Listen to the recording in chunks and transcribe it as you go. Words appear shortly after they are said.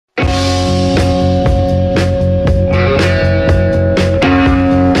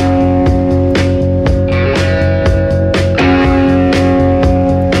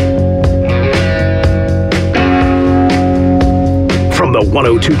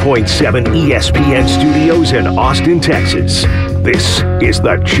102.7 ESPN Studios in Austin, Texas. This is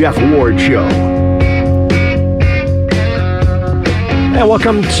The Jeff Ward Show. And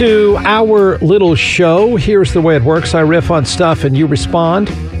welcome to our little show. Here's the way it works. I riff on stuff and you respond.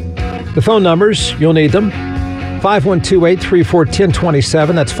 The phone numbers, you'll need them.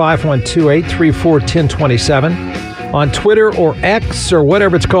 512-834-1027. That's 512-834-1027. On Twitter or X or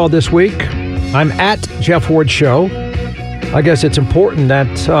whatever it's called this week, I'm at Jeff Ward Show. I guess it's important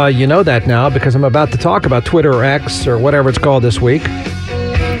that you know that now because I'm about to talk about Twitter or X or whatever it's called this week.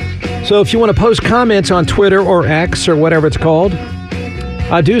 So if you want to post comments on Twitter or X or whatever it's called,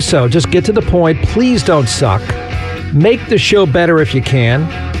 do so. Just get to the point. Please don't suck. Make the show better if you can.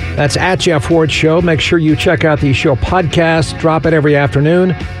 That's at Jeff Ward Show. Make sure you check out the show podcast. Drop it every afternoon.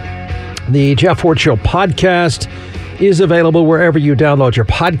 The Jeff Ward Show podcast is available wherever you download your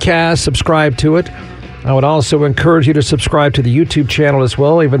podcast. Subscribe to it. I would also encourage you to subscribe to the YouTube channel as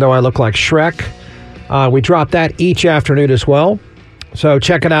well, even though I look like Shrek. We drop that each afternoon as well. So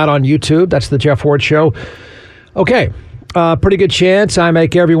check it out on YouTube. That's the Jeff Ward Show. Okay. Pretty good chance I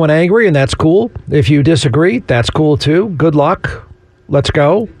make everyone angry, and that's cool. If you disagree, that's cool too. Good luck. Let's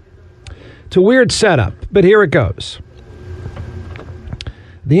go. It's a weird setup, but here it goes.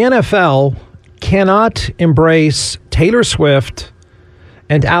 The NFL cannot embrace Taylor Swift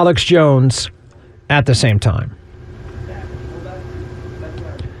and Alex Jones at the same time.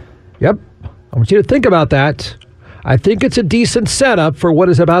 Yep. I want you to think about that. I think it's a decent setup for what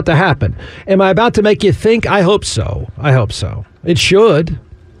is about to happen. Am I about to make you think? I hope so. I hope so. It should.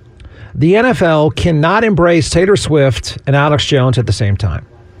 The NFL cannot embrace Taylor Swift and Alex Jones at the same time.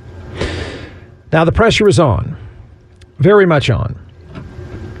 Now, the pressure is on. Very much on.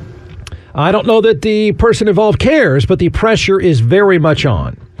 I don't know that the person involved cares, but the pressure is very much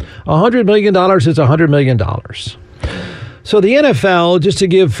on. $100 million is $100 million. So the NFL, just to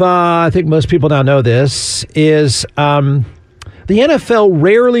give, I think most people now know this, is the NFL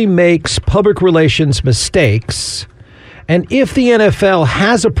rarely makes public relations mistakes. And if the NFL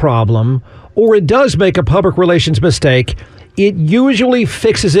has a problem, or it does make a public relations mistake, it usually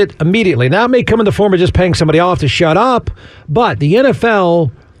fixes it immediately. Now, it may come in the form of just paying somebody off to shut up, but the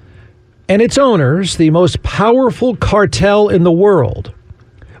NFL and its owners, the most powerful cartel in the world,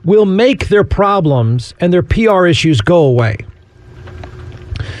 will make their problems and their PR issues go away.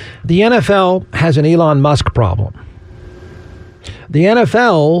 The NFL has an Elon Musk problem. The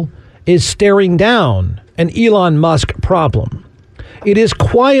NFL is staring down an Elon Musk problem. It has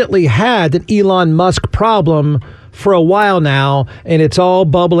quietly had an Elon Musk problem for a while now, and it's all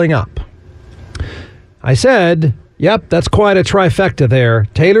bubbling up. I said, yep, that's quite a trifecta there.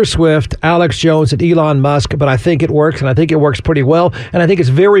 Taylor Swift, Alex Jones, and Elon Musk, but I think it works, and I think it works pretty well, and I think it's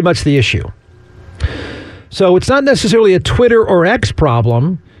very much the issue. So it's not necessarily a Twitter or X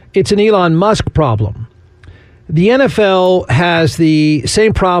problem, it's an Elon Musk problem. The NFL has the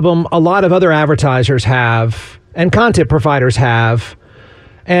same problem a lot of other advertisers have and content providers have,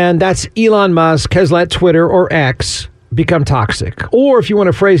 and that's Elon Musk has let Twitter or X become toxic. Or if you want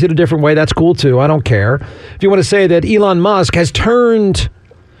to phrase it a different way, that's cool too. I don't care. If you want to say that Elon Musk has turned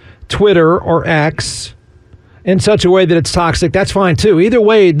Twitter or X in such a way that it's toxic, that's fine too. Either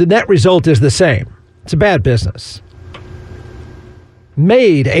way, the net result is the same. It's a bad business.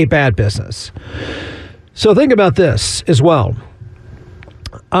 Made a bad business. So think about this as well.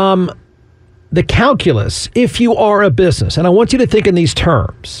 The calculus, if you are a business, and I want you to think in these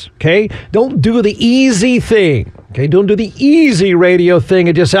terms, okay? Don't do the easy thing, okay? Don't do the easy radio thing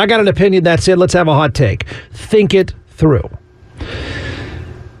and just say, I got an opinion, that's it, let's have a hot take. Think it through.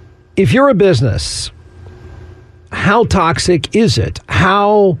 If you're a business, how toxic is it?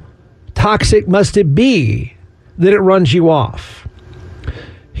 How toxic must it be that it runs you off?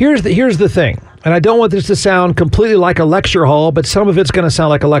 Here's the thing. And I don't want this to sound completely like a lecture hall, but some of it's going to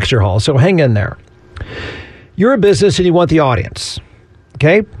sound like a lecture hall. So hang in there. You're a business and you want the audience.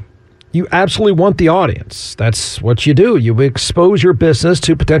 Okay? You absolutely want the audience. That's what you do. You expose your business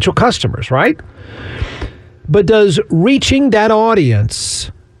to potential customers, right? But does reaching that audience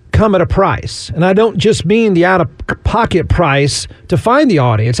come at a price? And I don't just mean the out-of-pocket price to find the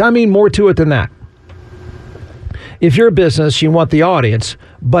audience. I mean more to it than that. If you're a business, you want the audience,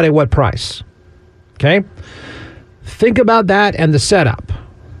 but at what price? Okay? Think about that and the setup.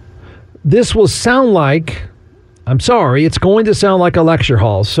 This will sound like, I'm sorry, it's going to sound like a lecture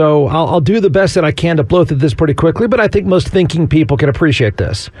hall. So I'll do the best that I can to blow through this pretty quickly, but I think most thinking people can appreciate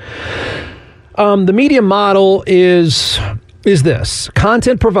this. The media model is this.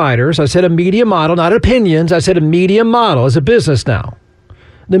 Content providers, I said a media model, not opinions. I said a media model as a business now.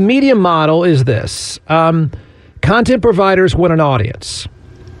 The media model is this. Content providers want an audience.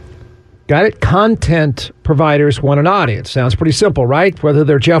 Got it? Content providers want an audience. Sounds pretty simple, right? Whether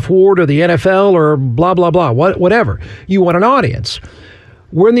they're Jeff Ward or the NFL or blah, blah, blah, whatever. You want an audience.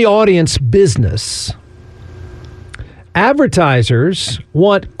 We're in the audience business. Advertisers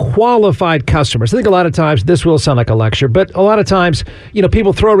want qualified customers. I think a lot of times, this will sound like a lecture, but a lot of times,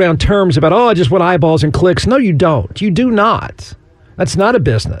 people throw around terms about, I just want eyeballs and clicks. No, you don't. You do not. That's not a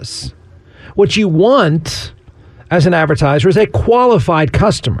business. What you want as an advertiser is a qualified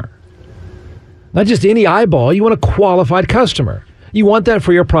customer. Not just any eyeball. You want a qualified customer. You want that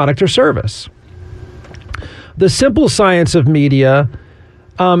for your product or service. The simple science of media,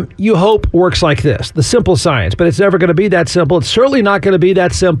 you hope, works like this. The simple science, but it's never going to be that simple. It's certainly not going to be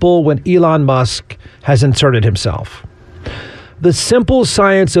that simple when Elon Musk has inserted himself. The simple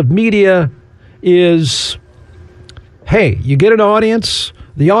science of media is, hey, you get an audience.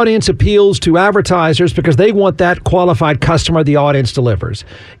 The audience appeals to advertisers because they want that qualified customer the audience delivers.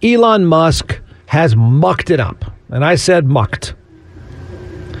 Elon Musk has mucked it up. And I said mucked.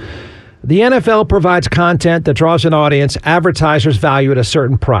 The NFL provides content that draws an audience advertisers value at a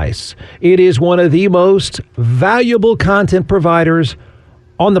certain price. It is one of the most valuable content providers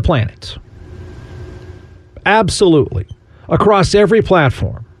on the planet. Absolutely. Across every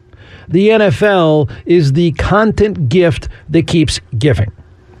platform. The NFL is the content gift that keeps giving.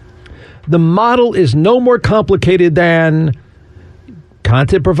 The model is no more complicated than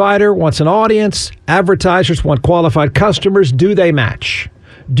content provider wants an audience, advertisers want qualified customers. Do they match?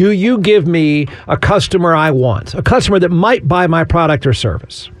 Do you give me a customer I want, a customer that might buy my product or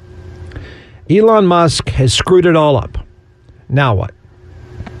service? Elon Musk has screwed it all up. Now what?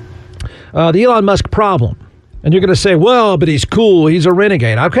 The Elon Musk problem. And you're going to say, well, but he's cool. He's a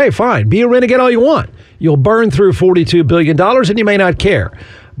renegade. Okay, fine. Be a renegade all you want. You'll burn through $42 billion and you may not care.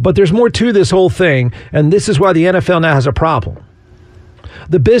 But there's more to this whole thing. And this is why the NFL now has a problem.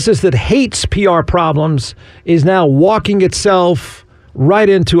 The business that hates PR problems is now walking itself right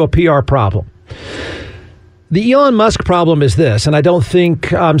into a PR problem. The Elon Musk problem is this, and I don't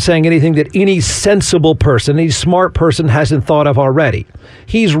think I'm saying anything that any sensible person, any smart person hasn't thought of already.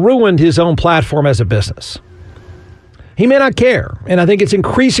 He's ruined his own platform as a business. He may not care, and I think it's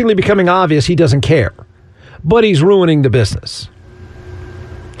increasingly becoming obvious he doesn't care, but he's ruining the business.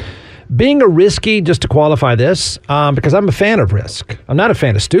 Being a risky, just to qualify this, because I'm a fan of risk. I'm not a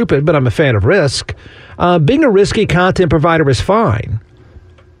fan of stupid, but I'm a fan of risk. Being a risky content provider is fine.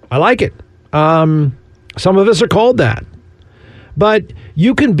 I like it. Some of us are called that. But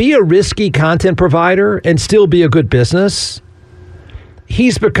you can be a risky content provider and still be a good business.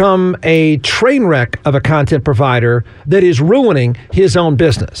 He's become a train wreck of a content provider that is ruining his own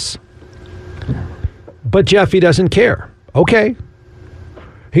business. But Jeff, he doesn't care. Okay.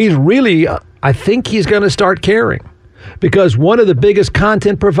 He's really, I think he's going to start caring. Because one of the biggest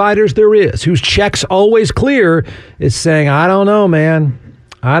content providers there is, whose check's always clear, is saying, I don't know, man.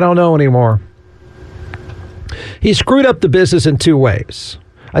 I don't know anymore. He screwed up the business in two ways.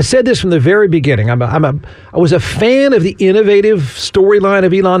 I said this from the very beginning. I was a fan of the innovative storyline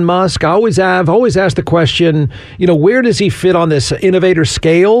of Elon Musk. I always asked the question, where does he fit on this innovator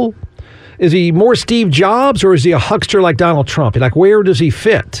scale? Is he more Steve Jobs or is he a huckster like Donald Trump? Like, where does he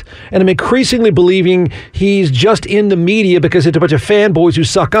fit? And I'm increasingly believing he's just in the media because it's a bunch of fanboys who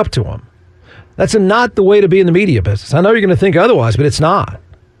suck up to him. That's not the way to be in the media business. I know you're going to think otherwise, but it's not.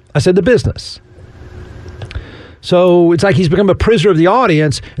 I said the business. So it's like he's become a prisoner of the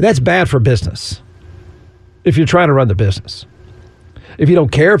audience, and that's bad for business if you're trying to run the business. If you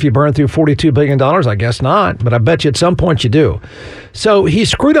don't care if you burn through $42 billion, I guess not, but I bet you at some point you do. So he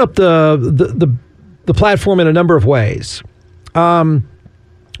screwed up the platform in a number of ways, or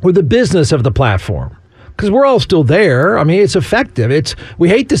the business of the platform, because we're all still there. I mean, it's effective. We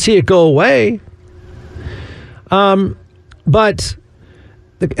hate to see it go away, but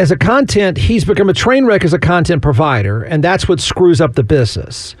as a content, he's become a train wreck as a content provider, and that's what screws up the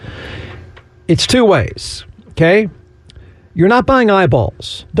business. It's two ways, okay? You're not buying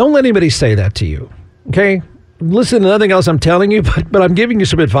eyeballs. Don't let anybody say that to you, okay? Listen to nothing else I'm telling you, but I'm giving you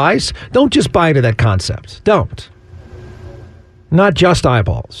some advice. Don't just buy into that concept. Don't. Not just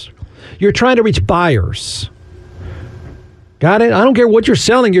eyeballs. You're trying to reach buyers. Got it? I don't care what you're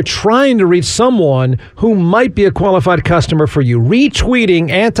selling. You're trying to reach someone who might be a qualified customer for you. Retweeting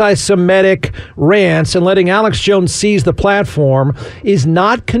anti-Semitic rants and letting Alex Jones seize the platform is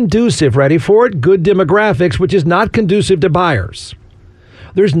not conducive, ready for it, good demographics, which is not conducive to buyers.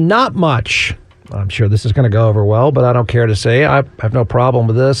 There's not much. I'm sure this is going to go over well, but I don't care to say. I have no problem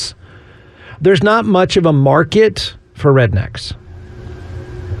with this. There's not much of a market for rednecks.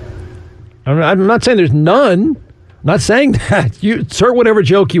 I'm not saying there's none. Not saying that. You insert whatever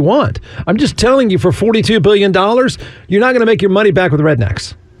joke you want. I'm just telling you, for $42 billion, you're not going to make your money back with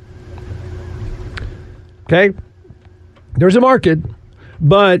rednecks. Okay? There's a market,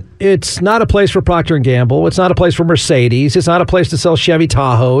 but it's not a place for Procter & Gamble. It's not a place for Mercedes. It's not a place to sell Chevy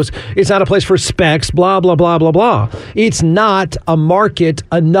Tahoes. It's not a place for specs, blah, blah, blah, blah, blah. It's not a market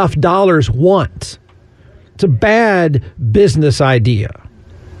enough dollars want. It's a bad business idea.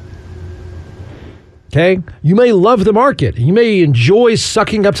 Okay? You may love the market. You may enjoy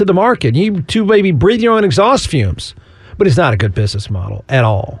sucking up to the market. You too maybe breathe your own exhaust fumes. But it's not a good business model at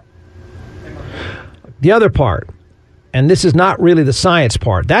all. The other part, and this is not really the science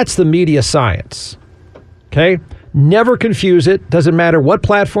part, that's the media science. Okay? Never confuse it. Doesn't matter what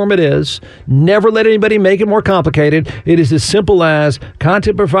platform it is. Never let anybody make it more complicated. It is as simple as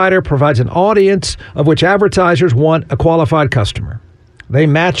content provider provides an audience of which advertisers want a qualified customer. They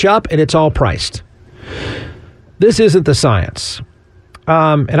match up and it's all priced. This isn't the science.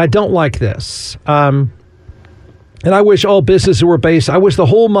 And I don't like this. And I wish all businesses were I wish the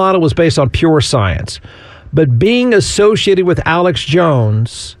whole model was based on pure science. But being associated with Alex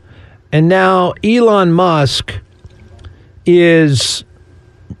Jones and now Elon Musk is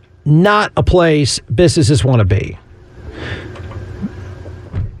not a place businesses want to be.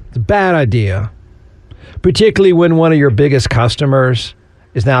 It's a bad idea, particularly when one of your biggest customers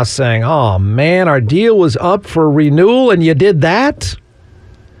is now saying, oh man, our deal was up for renewal and you did that?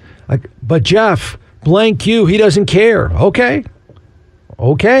 Like, but Jeff, blank you, he doesn't care. Okay,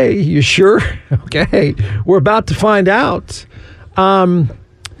 you sure? Okay, we're about to find out. I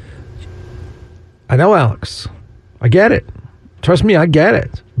know, Alex. I get it. Trust me, I get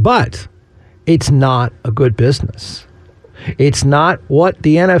it. But it's not a good business. It's not what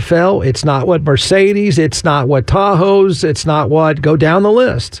the NFL, it's not what Mercedes, it's not what Tahoes, it's not what, go down the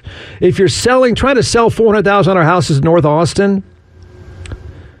list. If you're trying to sell $400,000 houses in North Austin,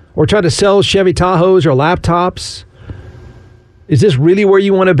 or trying to sell Chevy Tahoes or laptops, is this really where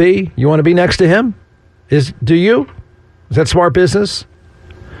you want to be? You want to be next to him? Do you? Is that smart business?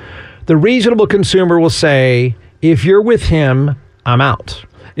 The reasonable consumer will say, if you're with him, I'm out.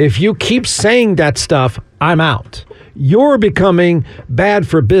 If you keep saying that stuff, I'm out. You're becoming bad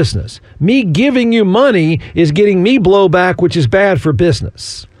for business. Me giving you money is getting me blowback, which is bad for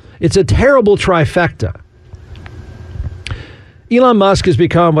business. It's a terrible trifecta. Elon Musk has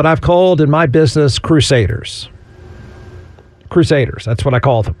become what I've called in my business crusaders. Crusaders, that's what I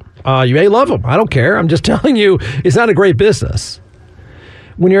call them. You may love them. I don't care. I'm just telling you, it's not a great business.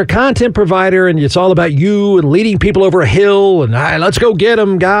 When you're a content provider and it's all about you and leading people over a hill and let's go get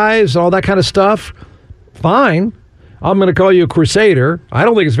them, guys, all that kind of stuff, fine. I'm going to call you a crusader. I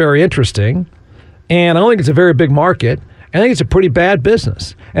don't think it's very interesting. And I don't think it's a very big market. I think it's a pretty bad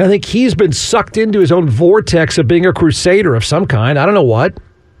business. And I think he's been sucked into his own vortex of being a crusader of some kind. I don't know what.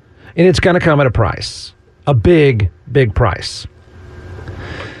 And it's going to come at a price. A big, big price.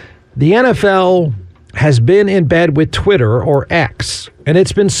 The NFL has been in bed with Twitter or X, and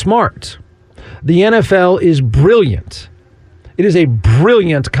it's been smart. The NFL is brilliant. It is a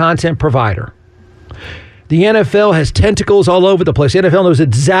brilliant content provider. The NFL has tentacles all over the place. The NFL knows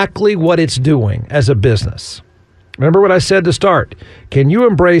exactly what it's doing as a business. Remember what I said to start. Can you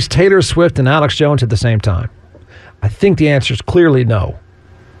embrace Taylor Swift and Alex Jones at the same time? I think the answer is clearly no.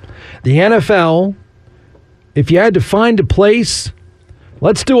 The NFL, if you had to find a place,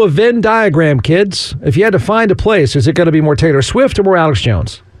 let's do a Venn diagram, kids. If you had to find a place, is it going to be more Taylor Swift or more Alex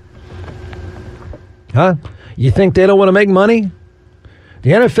Jones? Huh? You think they don't want to make money? The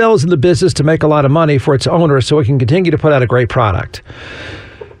NFL is in the business to make a lot of money for its owners so it can continue to put out a great product.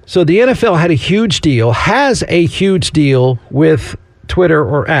 So the NFL has a huge deal with Twitter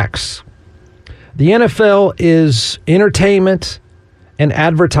or X. The NFL is entertainment and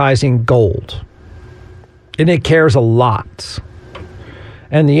advertising gold. And it cares a lot.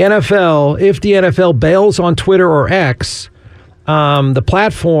 And the NFL, if the NFL bails on Twitter or X, the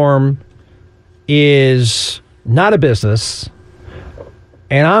platform is not a business.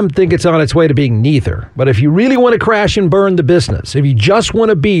 And I think it's on its way to being neither. But if you really want to crash and burn the business, if you just want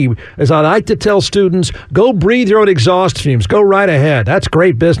to be, as I like to tell students, go breathe your own exhaust fumes. Go right ahead. That's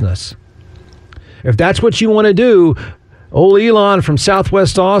great business. If that's what you want to do, old Elon from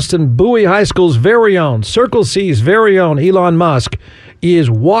Southwest Austin, Bowie High School's very own, Circle C's very own Elon Musk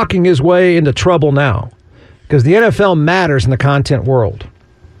is walking his way into trouble now because the NFL matters in the content world.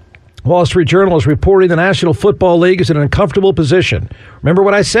 Wall Street Journal is reporting the National Football League is in an uncomfortable position. Remember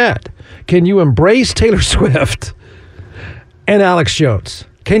what I said. Can you embrace Taylor Swift and Alex Jones?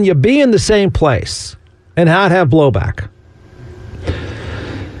 Can you be in the same place and not have blowback?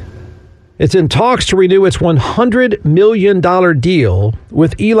 It's in talks to renew its $100 million deal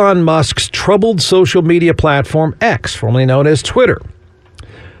with Elon Musk's troubled social media platform X, formerly known as Twitter.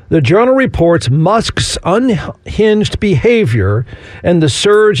 The Journal reports Musk's unhinged behavior and the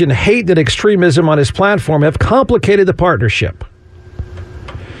surge in hate and extremism on his platform have complicated the partnership,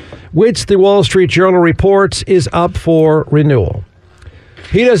 which the Wall Street Journal reports is up for renewal.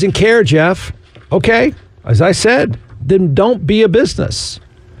 He doesn't care, Jeff. Okay, as I said, then don't be a business.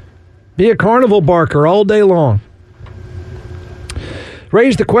 Be a carnival barker all day long.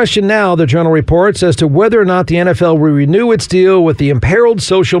 Raise the question now, the Journal reports, as to whether or not the NFL will renew its deal with the imperiled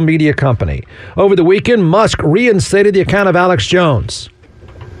social media company. Over the weekend, Musk reinstated the account of Alex Jones.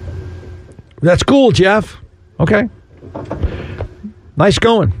 That's cool, Jeff. Okay. Nice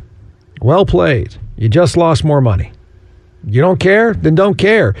going. Well played. You just lost more money. You don't care? Then don't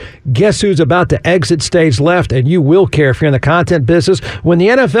care. Guess who's about to exit stage left, and you will care if you're in the content business. When the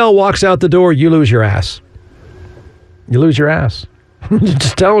NFL walks out the door, you lose your ass. You lose your ass.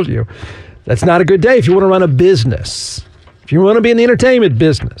 Just tells you. That's not a good day if you want to run a business. If you want to be in the entertainment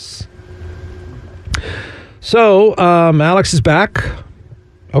business. So, Alex is back.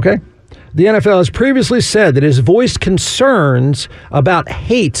 Okay. The NFL has previously said that it has voiced concerns about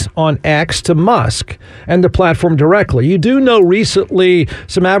hate on X to Musk and the platform directly. You do know recently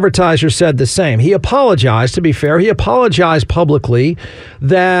some advertisers said the same. He apologized, to be fair. He apologized publicly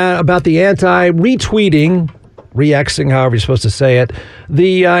about the anti-retweeting, re-Xing, however you're supposed to say it,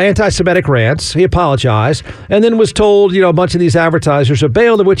 the anti-Semitic rants. He apologized and then was told, a bunch of these advertisers have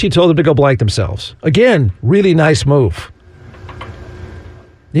bailed, of which he told them to go blank themselves. Again, really nice move.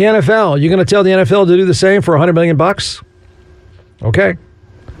 The NFL, you're going to tell the NFL to do the same for $100 million? Okay.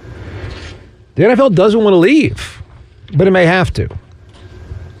 The NFL doesn't want to leave, but it may have to.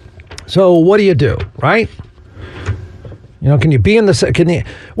 So what do, right? Can you be in the...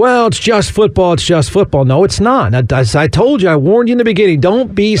 Well, it's just football. It's just football. No, it's not. Now, as I told you, I warned you in the beginning,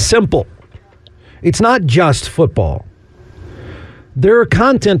 don't be simple. It's not just football. They're a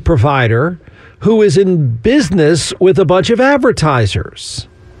content provider who is in business with a bunch of advertisers.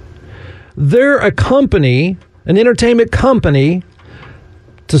 They're a company, an entertainment company,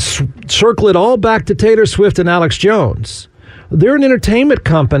 to circle it all back to Taylor Swift and Alex Jones. They're an entertainment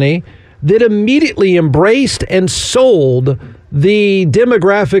company that immediately embraced and sold the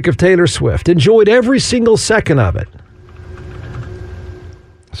demographic of Taylor Swift, enjoyed every single second of it.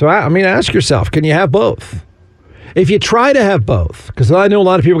 So, ask yourself, can you have both? If you try to have both, because I know a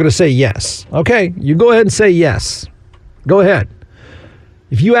lot of people are going to say yes. Okay, you go ahead and say yes. Go ahead.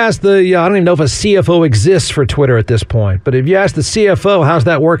 If you ask I don't even know if a CFO exists for Twitter at this point, but if you ask the CFO, how's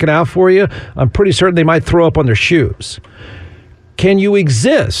that working out for you? I'm pretty certain they might throw up on their shoes. Can you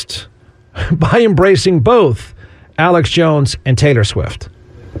exist by embracing both Alex Jones and Taylor Swift?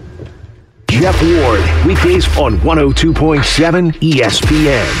 Jeff Ward, weekdays on 102.7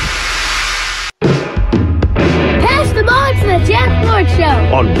 ESPN. Pass the ball to the Jeff Ward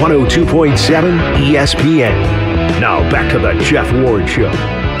Show on 102.7 ESPN. Now back to the Jeff Ward Show.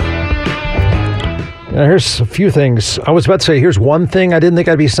 Now, here's a few things. I was about to say, here's one thing I didn't think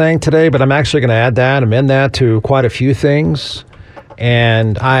I'd be saying today, but I'm actually going to amend that to quite a few things.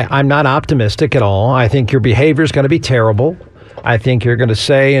 And I'm not optimistic at all. I think your behavior is going to be terrible. I think you're going to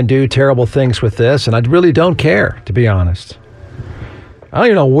say and do terrible things with this, and I really don't care, to be honest. I don't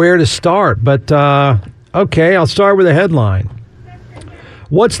even know where to start, but okay, I'll start with a headline.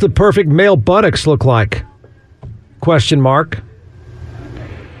 What's the perfect male buttocks look like? ? Wow.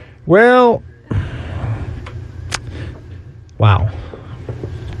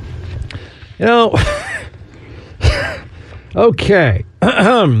 Okay.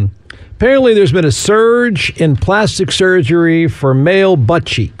 Apparently there's been a surge in plastic surgery for male butt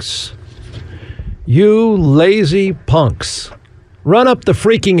cheeks. You lazy punks. Run up the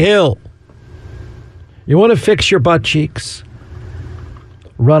freaking hill. You want to fix your butt cheeks?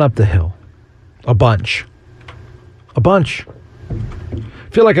 Run up the hill. A bunch. I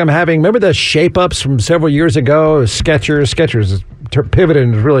feel like I'm remember the shape-ups from several years ago? Skechers. Skechers is pivoted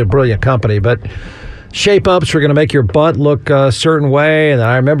into a really brilliant company, but shape-ups were going to make your butt look a certain way, and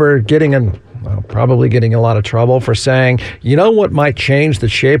I remember probably getting in a lot of trouble for saying, you know what might change the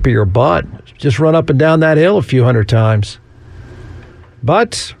shape of your butt? Just run up and down that hill a few hundred times.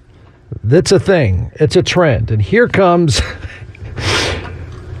 But that's a thing. It's a trend. And here comes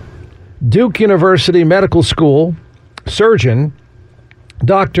Duke University Medical School surgeon,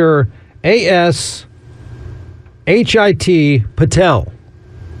 Dr. A.S. H.I.T. Patel.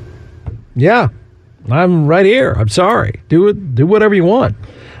 Yeah, I'm right here. I'm sorry. Do whatever you want.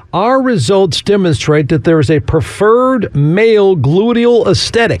 Our results demonstrate that there is a preferred male gluteal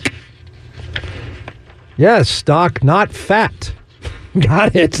aesthetic. Yes, Doc, not fat.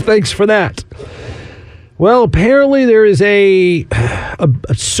 Got it. Thanks for that. Well, apparently there is a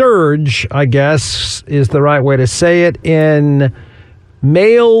surge, I guess is the right way to say it, in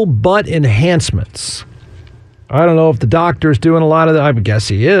male butt enhancements. I don't know if the doctor's doing a lot of that. I would guess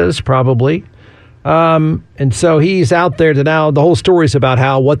he is, probably. And so he's out there to now. The whole story is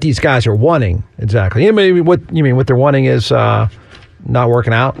about what these guys are wanting exactly. What they're wanting is not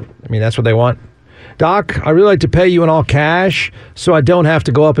working out. I mean, that's what they want. Doc, I really like to pay you in all cash so I don't have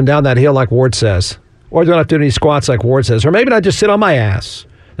to go up and down that hill like Ward says. Or I don't have to do any squats like Ward says. Or maybe I just sit on my ass.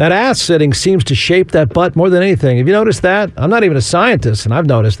 That ass sitting seems to shape that butt more than anything. Have you noticed that? I'm not even a scientist, and I've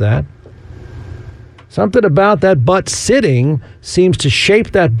noticed that. Something about that butt sitting seems to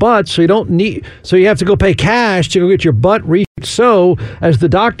shape that butt so you have to go pay cash to go get your butt re. So, as the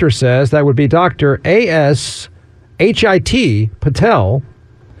doctor says, that would be Dr. A.S.H.I.T. Patel.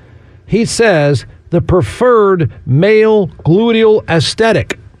 He says the preferred male gluteal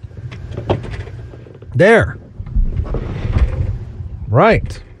aesthetic. There.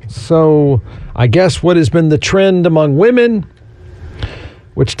 Right. So, I guess what has been the trend among women,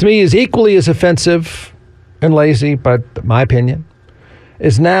 which to me is equally as offensive and lazy, but my opinion,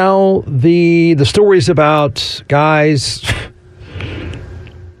 is now the stories about guys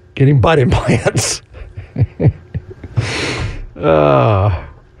getting butt implants.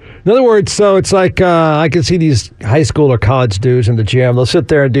 In other words, so it's like I can see these high school or college dudes in the gym. They'll sit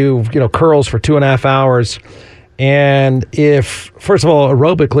there and do curls for 2.5 hours. And if, first of all,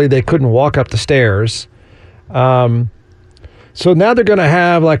 aerobically, they couldn't walk up the stairs. So now they're going to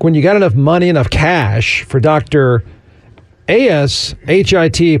have, like, when you got enough money, enough cash for Dr.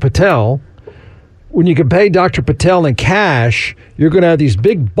 A.S.H.I.T. Patel, when you can pay Dr. Patel in cash, you're going to have these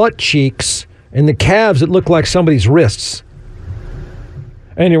big butt cheeks and the calves that look like somebody's wrists.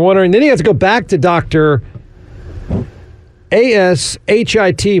 And you're wondering, then you have to go back to Dr.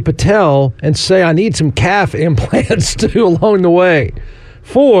 A.S.H.I.T. Patel and say, I need some calf implants too along the way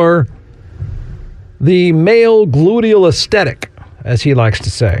for the male gluteal aesthetic, as he likes to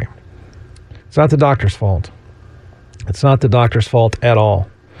say. It's not the doctor's fault. It's not the doctor's fault at all.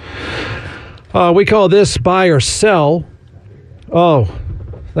 We call this buy or sell. Oh,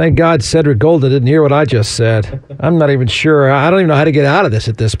 thank God Cedric Golden didn't hear what I just said. I'm not even sure. I don't even know how to get out of this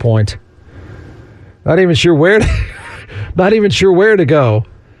at this point. Not even sure where to go.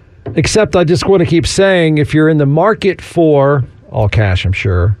 Except I just want to keep saying, if you're in the market for, all cash I'm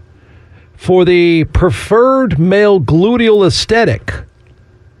sure, for the preferred male gluteal aesthetic,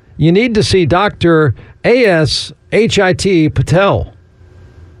 you need to see Dr. A.S.H.I.T. Patel.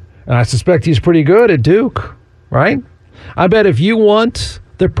 And I suspect he's pretty good at Duke, right? I bet if you want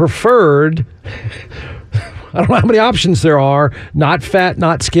the preferred, I don't know how many options there are, not fat,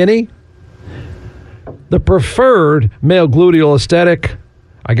 not skinny, the preferred male gluteal aesthetic,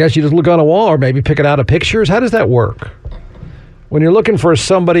 I guess you just look on a wall or maybe pick it out of pictures. How does that work? When you're looking for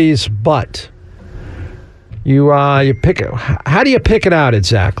somebody's butt, you pick it. How do you pick it out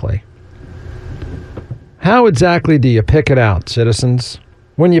exactly? How exactly do you pick it out, citizens?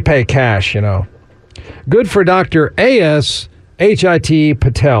 When you pay cash, Good for Dr. A.S.H.I.T.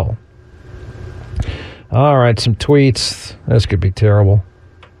 Patel. All right, some tweets. This could be terrible.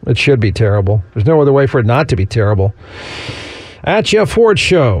 It should be terrible. There's no other way for it not to be terrible. At Jeff Ford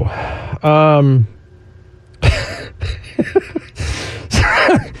Show.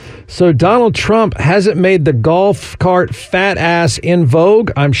 So Donald Trump hasn't made the golf cart fat ass in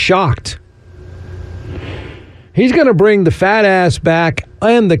vogue? I'm shocked. He's going to bring the fat ass back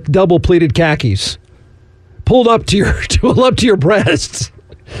and the double pleated khakis pulled up to your breasts.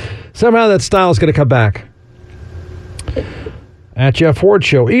 Somehow that style is going to come back. At Jeff Ford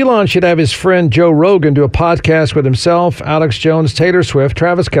Show, Elon should have his friend Joe Rogan do a podcast with himself, Alex Jones, Taylor Swift,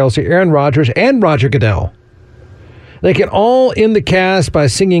 Travis Kelce, Aaron Rodgers, and Roger Goodell. They can all end the cast by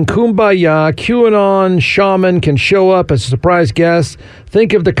singing Kumbaya. QAnon shaman can show up as a surprise guest.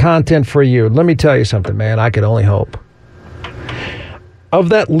 Think of the content for you. Let me tell you something, man. I could only hope. Of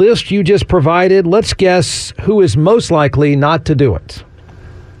that list you just provided, let's guess who is most likely not to do it.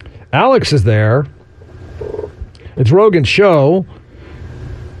 Alex is there. It's Rogan's show.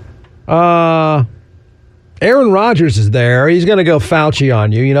 Aaron Rodgers is there. He's going to go Fauci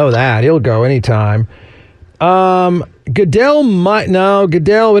on you. You know that. He'll go anytime. Goodell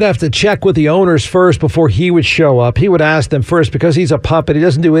would have to check with the owners first before he would show up. He would ask them first because he's a puppet. He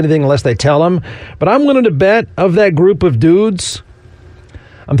doesn't do anything unless they tell him. But I'm willing to bet of that group of dudes,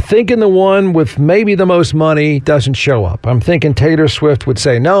 I'm thinking the one with maybe the most money doesn't show up. I'm thinking Taylor Swift would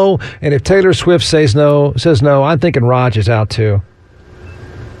say no. And if Taylor Swift says no, I'm thinking Raj is out too.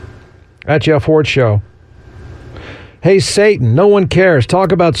 At Jeff Ford Show. Hey, Satan, no one cares.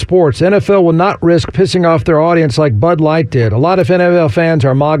 Talk about sports. NFL will not risk pissing off their audience like Bud Light did. A lot of NFL fans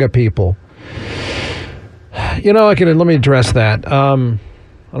are MAGA people. Let me address that. I don't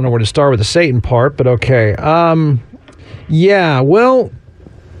know where to start with the Satan part, but okay. The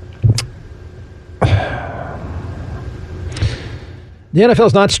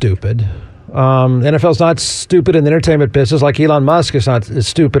NFL's not stupid. The NFL's not stupid in the entertainment business like Elon Musk is not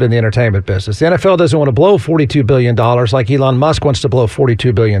stupid in the entertainment business. The NFL doesn't want to blow $42 billion like Elon Musk wants to blow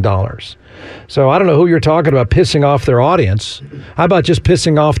 $42 billion. So I don't know who you're talking about pissing off their audience. How about just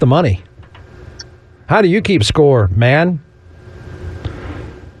pissing off the money? How do you keep score, man?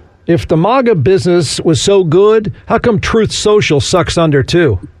 If the MAGA business was so good, how come Truth Social sucks under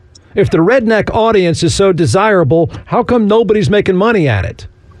too? If the redneck audience is so desirable, how come nobody's making money at it?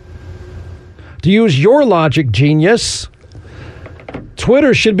 To use your logic, genius,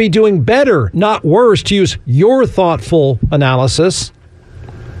 Twitter should be doing better, not worse, to use your thoughtful analysis.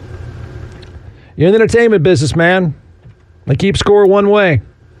 You're in the entertainment business, man. They keep score one way.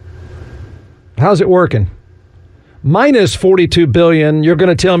 How's it working? Minus $42 billion, you're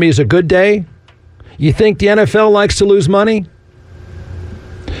going to tell me is a good day? You think the NFL likes to lose money?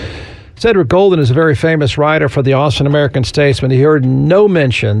 Cedric Golden is a very famous writer for the Austin American-Statesman. He heard no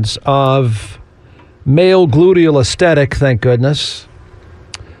mentions of male gluteal aesthetic, thank goodness.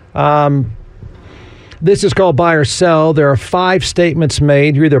 This is called buy or sell. There are 5 statements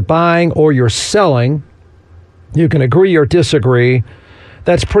made. You're either buying or you're selling. You can agree or disagree.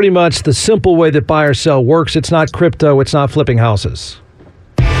 That's pretty much the simple way that buy or sell works. It's not crypto. It's not flipping houses.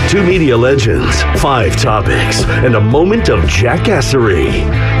 2 media legends, 5 topics, and a moment of jackassery.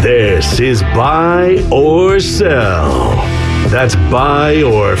 This is Buy or Sell. That's buy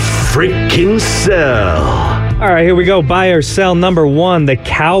or freaking sell. All right, here we go. Buy or sell. Number 1, the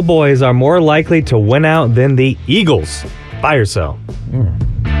Cowboys are more likely to win out than the Eagles. Buy or sell?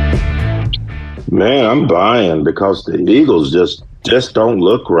 Man, I'm buying because the Eagles just don't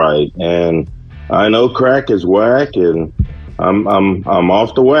look right. And I know crack is whack, and I'm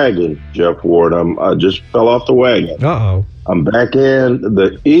off the wagon, Jeff Ward. I just fell off the wagon. Uh-oh. I'm back in.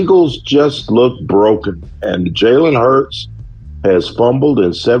 The Eagles just look broken, and Jalen Hurts has fumbled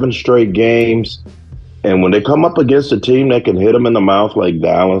in 7 straight games. And when they come up against a team that can hit them in the mouth like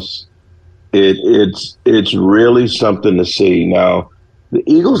Dallas, it's really something to see. Now, the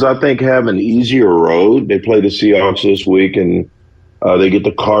Eagles, I think, have an easier road. They play the Seahawks this week, and they get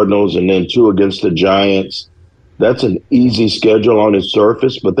the Cardinals, and then 2 against the Giants. That's an easy schedule on its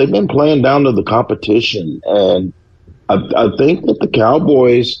surface, but they've been playing down to the competition. And I think that the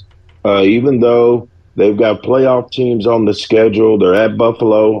Cowboys, even though they've got playoff teams on the schedule, they're at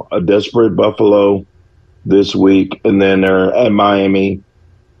Buffalo, a desperate Buffalo this week, and then they're at Miami,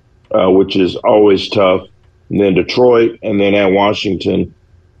 which is always tough, and then Detroit, and then at Washington.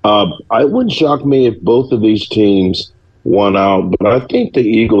 It wouldn't shock me if both of these teams won out, but I think the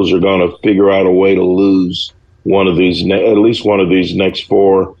Eagles are going to figure out a way to lose one of these, at least one of these next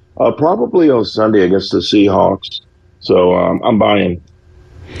 4, probably on Sunday against the Seahawks. So I'm buying.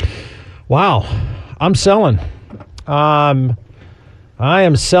 Wow. I'm selling. I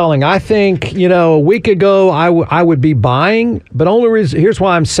am selling. I think, a week ago I would be buying, but only reason, here's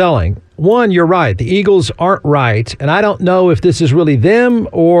why I'm selling. 1, you're right. The Eagles aren't right, and I don't know if this is really them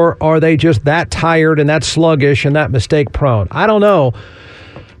or are they just that tired and that sluggish and that mistake prone. I don't know,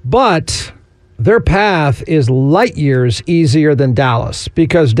 but their path is light years easier than Dallas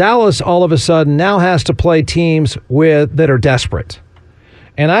because Dallas all of a sudden now has to play teams that are desperate.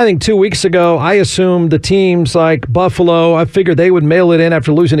 And I think 2 weeks ago, I assumed the teams like Buffalo, I figured they would mail it in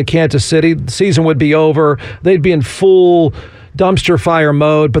after losing to Kansas City. The season would be over. They'd be in full dumpster fire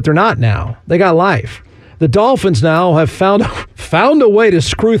mode, but they're not now. They got life. The Dolphins now have found a way to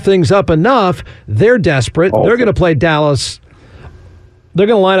screw things up enough. They're desperate. They're going to play Dallas. They're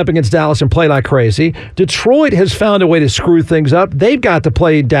going to line up against Dallas and play like crazy. Detroit has found a way to screw things up. They've got to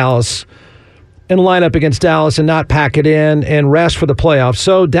play Dallas and line up against Dallas and not pack it in and rest for the playoffs.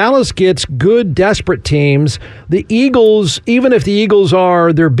 So Dallas gets good, desperate teams. The Eagles, even if the Eagles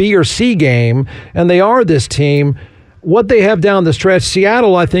are their B or C game, and they are this team, what they have down the stretch,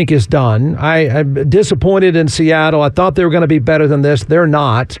 Seattle, I think, is done. I'm disappointed in Seattle. I thought they were going to be better than this. They're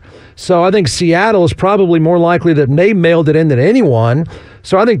not. So I think Seattle is probably more likely that they mailed it in than anyone.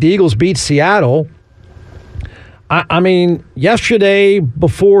 So I think the Eagles beat Seattle. I mean, yesterday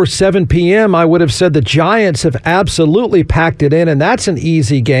before 7 p.m., I would have said the Giants have absolutely packed it in, and that's an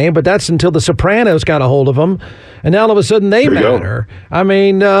easy game, but that's until the Sopranos got a hold of them, and now all of a sudden they matter. I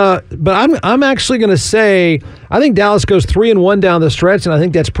mean, but I'm actually going to say I think Dallas goes 3-1 down the stretch, and I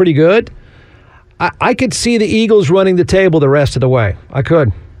think that's pretty good. I could see the Eagles running the table the rest of the way. I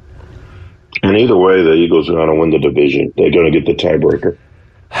could. And either way, the Eagles are going to win the division. They're going to get the tiebreaker.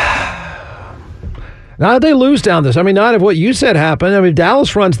 Now, if they lose down this, I mean, not if what you said happened. I mean, if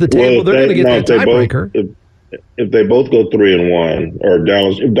Dallas runs the table, they're going to get the tiebreaker. If they both go 3-1, or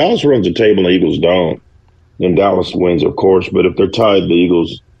if Dallas runs the table and the Eagles don't, then Dallas wins, of course. But if they're tied, the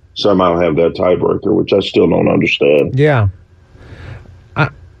Eagles somehow have that tiebreaker, which I still don't understand. Yeah. I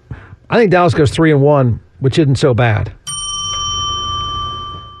think Dallas goes 3-1, which isn't so bad.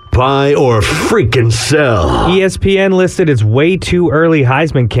 Buy or freaking sell. ESPN listed its way too early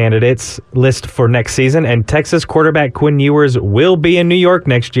Heisman candidates list for next season, and Texas quarterback Quinn Ewers will be in New York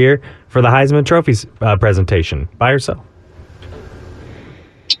next year for the Heisman Trophies presentation. Buy or sell?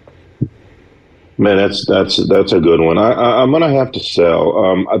 Man, that's a good one. I'm going to have to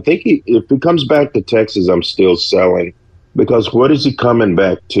sell. I think if he comes back to Texas, I'm still selling, because what is he coming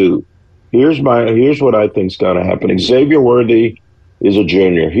back to? Here's what I think is going to happen. Xavier Worthy is a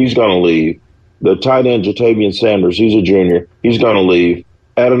junior. He's going to leave. The tight end, Jatavian Sanders, he's a junior. He's going to leave.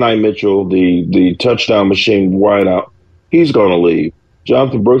 Adonai Mitchell, the touchdown machine wideout, he's going to leave.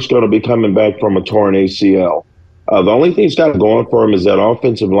 Jonathan Brooks going to be coming back from a torn ACL. The only thing he's got going for him is that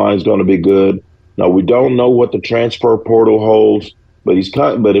offensive line is going to be good. Now, we don't know what the transfer portal holds, but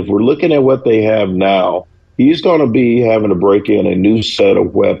if we're looking at what they have now, he's going to be having to break in a new set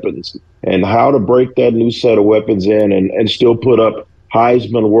of weapons. And how to break that new set of weapons in and still put up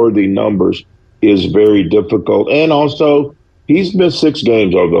Heisman-worthy numbers is very difficult. And also, he's missed 6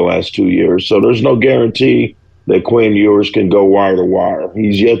 games over the last 2 years, so there's no guarantee that Quinn Ewers can go wire to wire.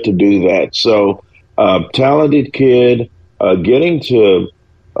 He's yet to do that. So, talented kid. Getting to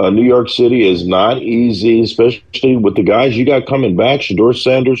New York City is not easy, especially with the guys you got coming back. Shedeur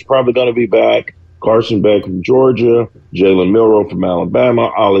Sanders probably going to be back. Carson Beck from Georgia, Jalen Milroe from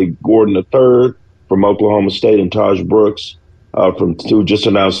Alabama, Ollie Gordon III from Oklahoma State, and Taj Brooks who just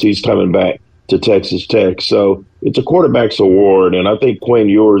announced he's coming back to Texas Tech. So it's a quarterback's award, and I think Quinn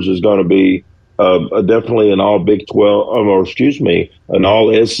Ewers is going to be definitely an all Big 12, an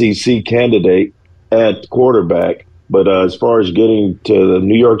all SEC candidate at quarterback. But as far as getting to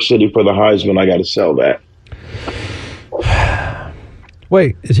New York City for the Heisman, I got to sell that.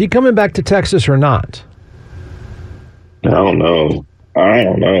 Wait, is he coming back to Texas or not? I don't know.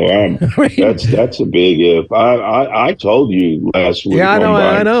 That's a big if. I told you last week. Yeah,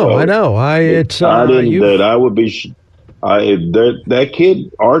 I know. That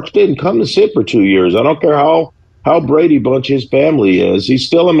kid Arch didn't come to sit for 2 years. I don't care how Brady Bunch his family is. He's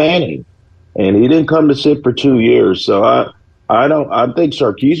still a Manning, and he didn't come to sit for 2 years. So I think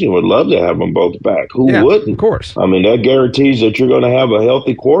Sarkisian would love to have them both back. Who wouldn't? Of course. I mean, that guarantees that you're going to have a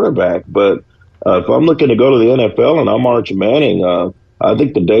healthy quarterback. But if I'm looking to go to the NFL and I'm Arch Manning, I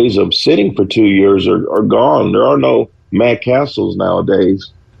think the days of sitting for 2 years are gone. There are no Matt Castles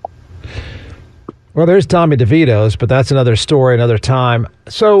nowadays. Well, there's Tommy DeVito's, but that's another story, another time.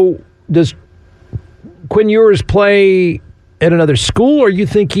 So does Quinn Ewers play at another school, or you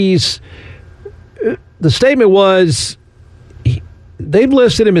think he's – the statement was – they've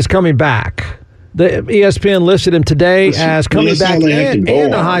listed him as coming back. The ESPN listed him today as coming back and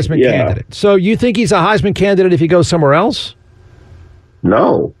a Heisman candidate. So you think he's a Heisman candidate if he goes somewhere else?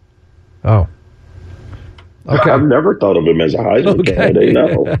 No. Oh. Okay. I've never thought of him as a Heisman candidate.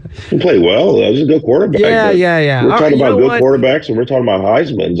 No. He played well. That was a good quarterback. Yeah. We're talking about good quarterbacks, and we're talking about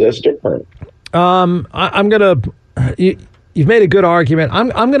Heismans. That's different. I'm going to – you've made a good argument. I'm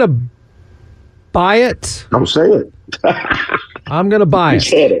going to buy it. Don't say it. I'm going to buy it. You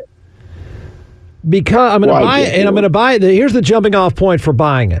said it. Because I'm going to buy it, and I'm going to buy it. Here's the jumping off point for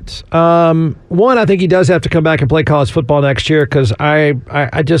buying it. One, I think he does have to come back and play college football next year, because I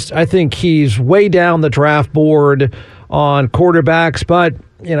think he's way down the draft board on quarterbacks. But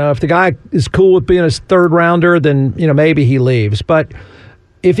if the guy is cool with being a third rounder, then maybe he leaves. But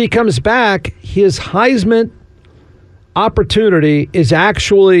if he comes back, his Heisman opportunity is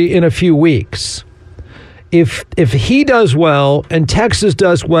actually in a few weeks. If he does well and Texas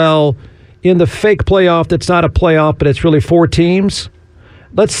does well in the fake playoff that's not a playoff, but it's really 4 teams,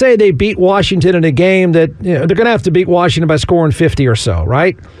 let's say they beat Washington in a game that they're going to have to beat Washington by scoring 50 or so,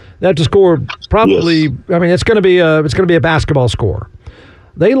 right? They have to score probably. Yes. I mean, it's going to be a basketball score.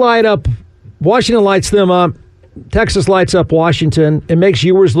 They light up. Washington lights them up. Texas lights up Washington. It makes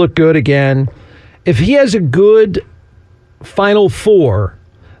Ewers look good again. If he has a good Final Four,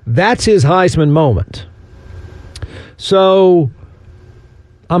 that's his Heisman moment. So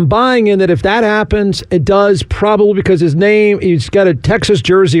I'm buying in that if that happens, it does probably because he's got a Texas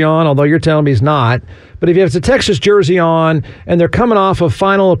jersey on, although you're telling me he's not. But if he has a Texas jersey on and they're coming off a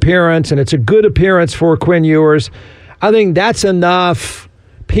final appearance and it's a good appearance for Quinn Ewers, I think that's enough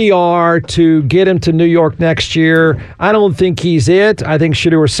PR to get him to New York next year. I don't think he's it. I think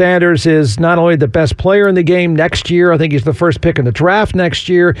Shedeur Sanders is not only the best player in the game next year, I think he's the first pick in the draft next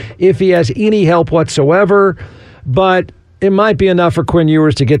year if he has any help whatsoever. But it might be enough for Quinn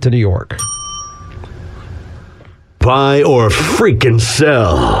Ewers to get to New York. Buy or freaking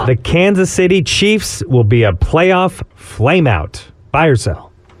sell. The Kansas City Chiefs will be a playoff flameout. Buy or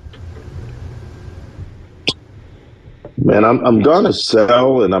sell? Man, I'm gonna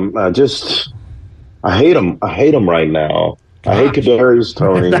sell, and I hate him. I hate him right now. I hate Kadarius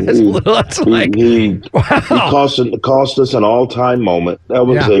Toney. He cost us an all-time moment. That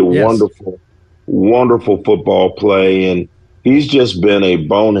was wonderful football play, and he's just been a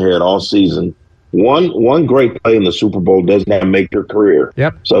bonehead all season. One great play in the Super Bowl does not make your career.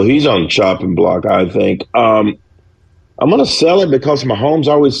 Yep. So he's on chopping block, I think. I'm gonna sell it because Mahomes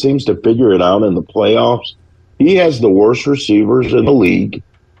always seems to figure it out in the playoffs. He has the worst receivers in the league,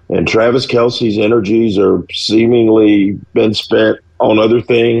 and Travis Kelce's energies are seemingly been spent on other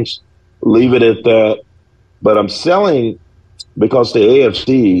things. Leave it at that. But I'm selling because the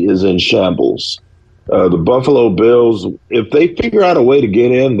AFC is in shambles. The Buffalo Bills, if they figure out a way to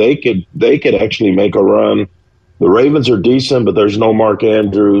get in, they could actually make a run. The Ravens are decent, but there's no Mark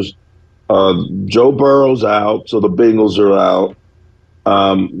Andrews. Joe Burrow's out, so the Bengals are out.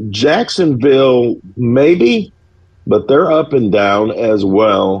 Jacksonville, maybe, but they're up and down as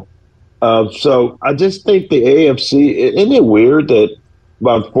well. So I just think the AFC, isn't it weird that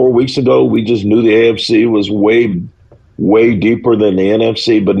about 4 weeks ago we just knew the AFC was way deeper than the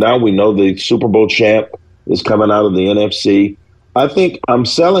NFC, but now we know the Super Bowl champ is coming out of the NFC. I think I'm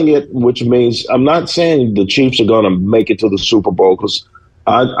selling it, which means I'm not saying the Chiefs are going to make it to the Super Bowl because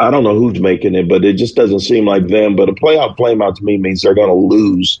I don't know who's making it, but it just doesn't seem like them. But a playoff flameout to me means they're going to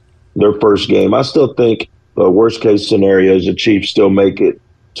lose their first game. I still think the worst case scenario is the Chiefs still make it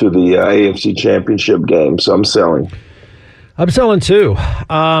to the AFC Championship game. So I'm selling. I'm selling too,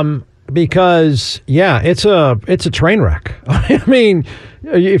 because it's a train wreck. I mean,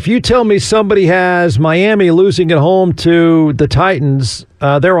 if you tell me somebody has Miami losing at home to the Titans,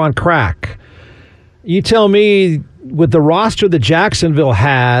 they're on crack. You tell me with the roster that Jacksonville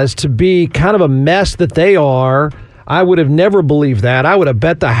has to be kind of a mess that they are, I would have never believed that. I would have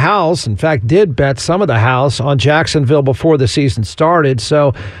bet the house, in fact, did bet some of the house on Jacksonville before the season started.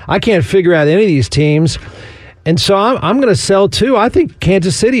 So I can't figure out any of these teams. And so I'm going to sell too. I think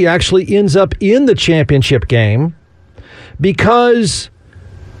Kansas City actually ends up in the championship game because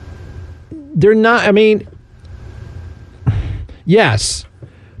they're not, I mean, yes,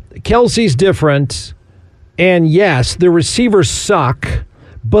 Kelsey's different. And yes, the receivers suck,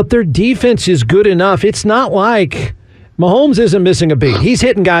 but their defense is good enough. It's not like Mahomes isn't missing a beat. He's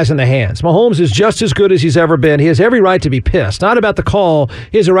hitting guys in the hands. Mahomes is just as good as he's ever been. He has every right to be pissed. Not about the call.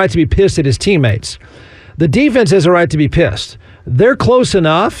 He has a right to be pissed at his teammates. The defense has a right to be pissed. They're close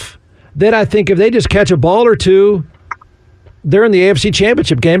enough that I think if they just catch a ball or two, they're in the AFC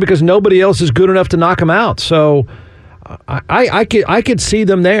Championship game because nobody else is good enough to knock them out. So I could see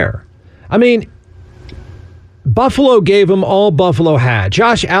them there. I mean, Buffalo gave him all Buffalo had.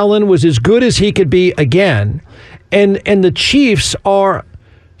 Josh Allen was as good as he could be again. And the Chiefs are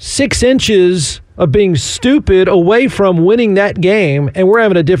 6 inches of being stupid away from winning that game, and we're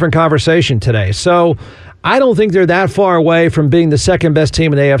having a different conversation today. So I don't think they're that far away from being the second best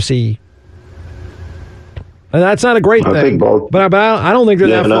team in the AFC. And that's not a great thing. But I don't think they're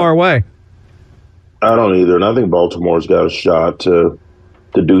that far away. I don't either. And I think Baltimore's got a shot to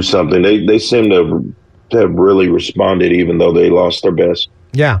do something. They seem to have really responded, even though they lost their best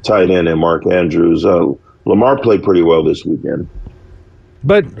tight end in Mark Andrews. Lamar played pretty well this weekend.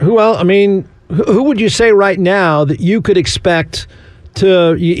 But who else? I mean, who would you say right now that you could expect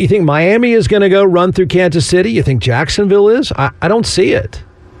to? You think Miami is going to go run through Kansas City? You think Jacksonville is? I don't see it.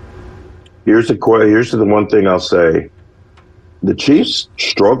 Here's the one thing I'll say: the Chiefs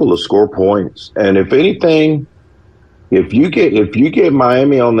struggle to score points, and if anything, if you get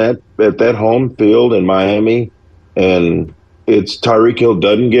Miami on at that home field in Miami, and it's Tyreek Hill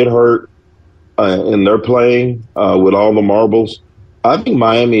doesn't get hurt, and they're playing with all the marbles, I think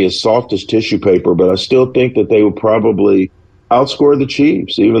Miami is soft as tissue paper, but I still think that they would probably outscore the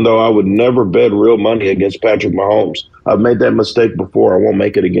Chiefs, even though I would never bet real money against Patrick Mahomes. I've made that mistake before. I won't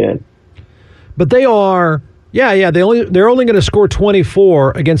make it again. But they are, they're only going to score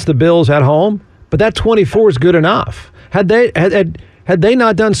 24 against the Bills at home, but that 24 is good enough. Had had they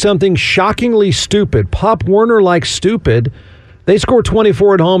not done something shockingly stupid, Pop Warner-like stupid, they score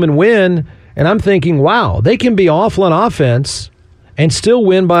 24 at home and win, and I'm thinking, wow, they can be awful on offense and still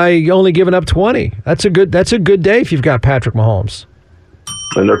win by only giving up 20. That's a good day if you've got Patrick Mahomes.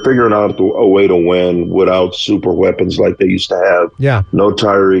 And they're figuring out a way to win without super weapons like they used to have. Yeah. No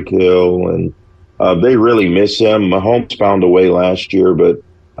Tyreek Hill, and they really miss him. Mahomes found a way last year, but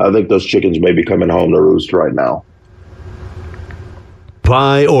I think those chickens may be coming home to roost right now.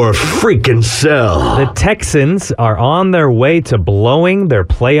 Buy or freaking sell. The Texans are on their way to blowing their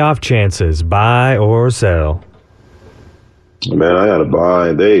playoff chances. Buy or sell. Man, I gotta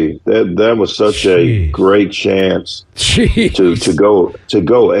buy. That was such a great chance to go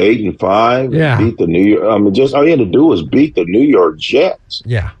 8-5. Yeah. Beat the New York. I mean, just all you had to do was beat the New York Jets.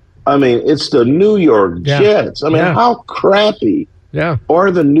 Yeah. I mean, it's the New York Jets. I mean, how crappy are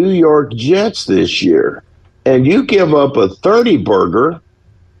the New York Jets this year? And you give up a 30-burger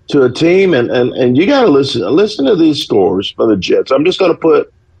to a team, and you got to listen to these scores for the Jets. I'm just going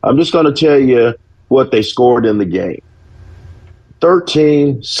to tell you what they scored in the game.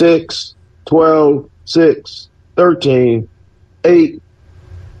 13, 6, 12, 6, 13, 8,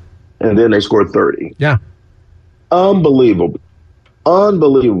 and then they scored 30. Yeah. Unbelievable.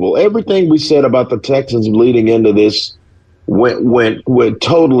 Everything we said about the Texans leading into this went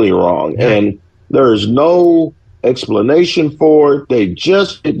totally wrong. Yeah. And there is no explanation for it. They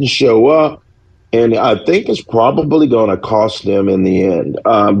just didn't show up. And I think it's probably going to cost them in the end.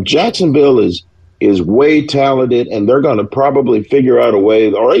 Jacksonville is way talented, and they're going to probably figure out a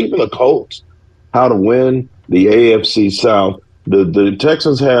way, or even the Colts, how to win the AFC South. The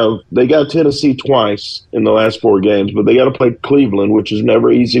Texans they got Tennessee twice in the last 4 games, but they got to play Cleveland, which is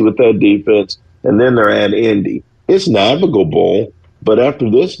never easy with that defense, and then they're at Indy. It's navigable, but after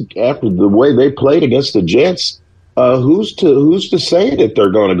the way they played against the Jets, who's to say that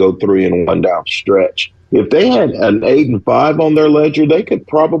they're going to go 3-1 down the stretch? If they had an 8-5 on their ledger, they could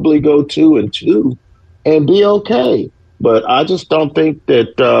probably go 2-2 and be okay. But I just don't think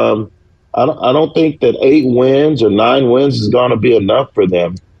that I don't think that 8 wins or 9 wins is going to be enough for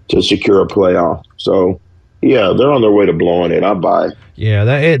them to secure a playoff. So, yeah, they're on their way to blowing it. I buy. Yeah,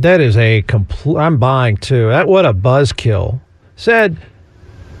 that is a complete. I'm buying too. What a buzzkill. Said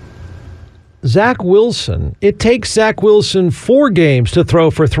Zach Wilson. It takes Zach Wilson 4 games to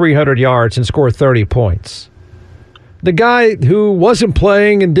throw for 300 yards and score 30 points. The guy who wasn't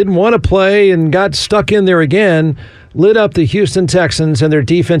playing and didn't want to play and got stuck in there again lit up the Houston Texans and their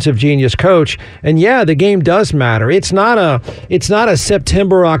defensive genius coach. And yeah, the game does matter. It's not a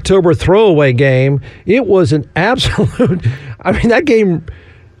September, October throwaway game. It was an absolute. I mean, that game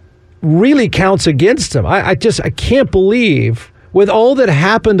really counts against him. I can't believe, with all that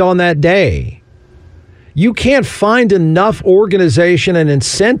happened on that day, you can't find enough organization and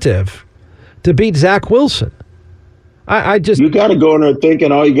incentive to beat Zach Wilson. You got to go in there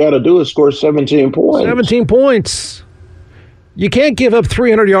thinking all you got to do is score 17 points. 17 points. You can't give up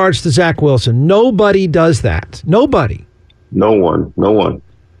 300 yards to Zach Wilson. Nobody does that. Nobody. No one.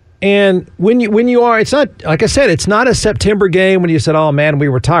 And when you are, it's not, like I said, it's not a September game when you said, oh man, we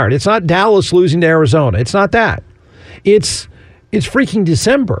were tired. It's not Dallas losing to Arizona. It's not that. It's freaking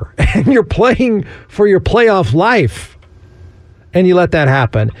December, and you're playing for your playoff life, and you let that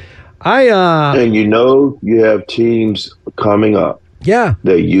happen. And you have teams coming up,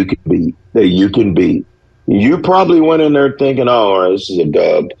 that you can beat. You probably went in there thinking, "Oh, all right, this is a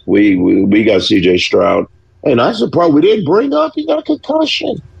dub. We got C.J. Stroud," and I surprised we didn't bring up he got a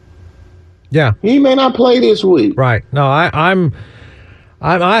concussion. Yeah, he may not play this week. Right? No,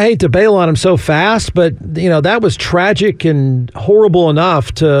 I hate to bail on him so fast, but that was tragic and horrible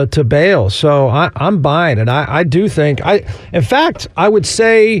enough to bail. So I'm buying it. I do think in fact, I would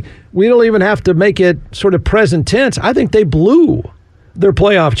say we don't even have to make it sort of present tense. I think they blew their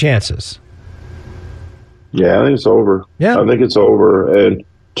playoff chances. Yeah, I think it's over. Yeah, I think it's over, and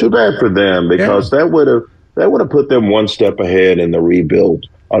too bad for them because that would have put them one step ahead in the rebuild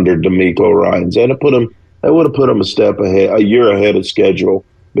under DeMeco Ryans, and that would have put them a year ahead of schedule,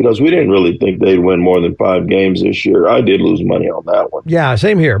 because we didn't really think they'd win more than 5 games this year. I did lose money on that one. Yeah,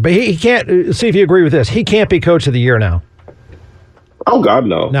 same here. But he can't, see if you agree with this, he can't be coach of the year now. Oh, God,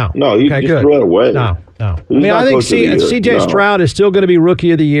 no. No, he just threw it away. No. I think C.J. Stroud is still going to be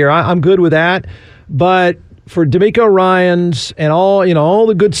rookie of the year. I'm good with that. But for DeMeco Ryans and all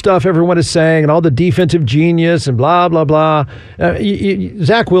the good stuff everyone is saying and all the defensive genius and blah, blah, blah,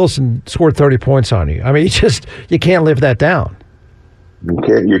 Zach Wilson scored 30 points on you. I mean, you can't live that down. You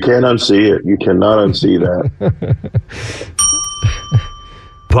can't unsee it. You cannot unsee that.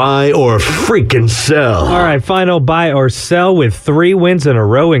 buy or freaking sell. All right, final buy or sell with 3 wins in a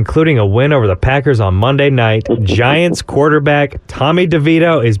row, including a win over the Packers on Monday night. Giants quarterback Tommy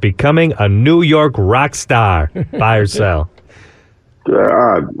DeVito is becoming a New York rock star. Buy or sell?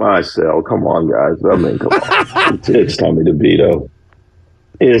 I sell. Come on, guys. I mean, come on. It's Tommy DeVito.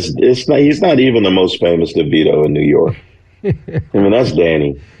 He's not even the most famous DeVito in New York. I mean, that's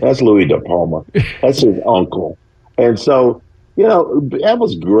Danny. That's Louis De Palma. That's his uncle. And so, that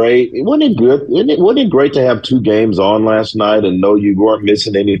was great. Wasn't it good? Wasn't it great to have 2 games on last night and know you weren't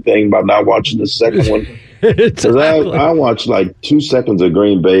missing anything by not watching the second one? Because I watched like 2 seconds of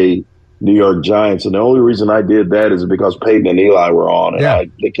Green Bay, New York Giants, and the only reason I did that is because Peyton and Eli were on,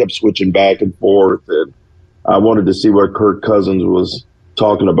 and they kept switching back and forth, and I wanted to see what Kirk Cousins was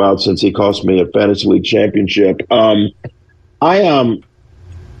talking about since he cost me a fantasy league championship. I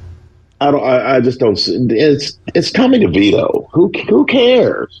just don't see it's Tommy DeVito. Who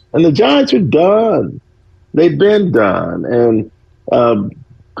cares? And the Giants are done. They've been done. And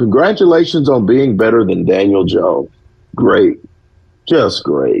congratulations on being better than Daniel Jones. Great. Just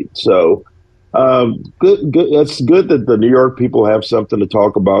great. So good. It's good that the New York people have something to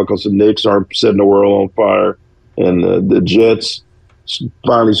talk about because the Knicks aren't setting the world on fire. And the Jets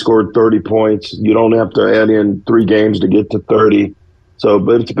finally scored 30 points. You don't have to add in 3 games to get to 30. So,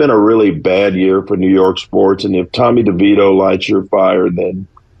 but it's been a really bad year for New York sports. And if Tommy DeVito lights your fire, then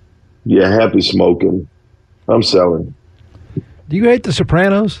happy smoking. I'm selling. Do you hate The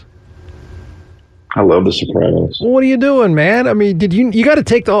Sopranos? I love The Sopranos. Well, what are you doing, man? I mean, you got to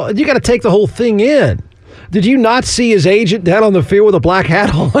take the whole thing in. Did you not see his agent down on the field with a black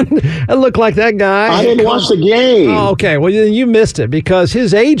hat on? It looked like that guy. I didn't watch the game. Oh, okay. Well, then you missed it because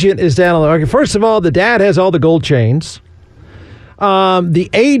his agent is down on the. First of all, the dad has all the gold chains. The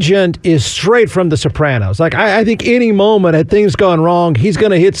agent is straight from The Sopranos. Like, I think any moment had things gone wrong, he's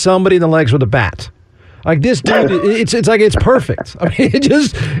going to hit somebody in the legs with a bat. Like this dude, it's like it's perfect. I mean,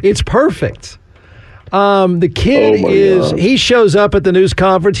 it's perfect. The kid he shows up at the news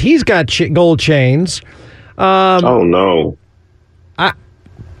conference. He's got gold chains. Oh no! I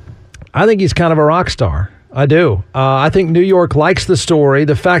think he's kind of a rock star. I do. I think New York likes the story.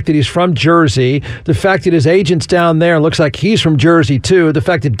 The fact that he's from Jersey, the fact that his agent's down there looks like he's from Jersey too. The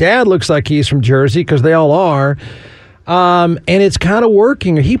fact that Dad looks like he's from Jersey because they all are, and it's kind of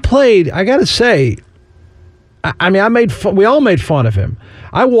working. He played. I got to say. I mean, we all made fun of him.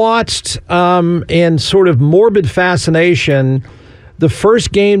 I watched in sort of morbid fascination. The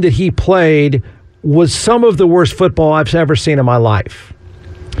first game that he played was some of the worst football I've ever seen in my life.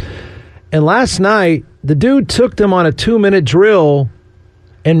 And last night, the dude took them on a 2-minute drill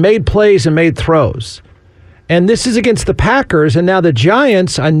and made plays and made throws. And this is against the Packers. And now the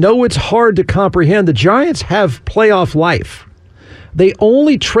Giants, I know it's hard to comprehend. The Giants have playoff life. They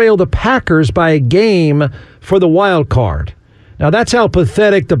only trail the Packers by a game for the wild card. Now, that's how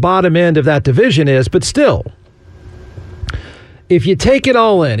pathetic the bottom end of that division is, but still, if you take it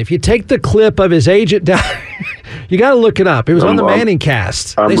all in, if you take the clip of his agent down, you got to look it up. It was on the Manning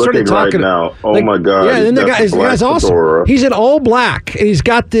cast. I'm looking right now. Oh, my God. Yeah, and the guy's awesome. Fedora. He's in all black, and he's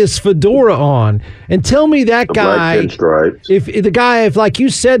got this fedora on. And tell me that guy, if like you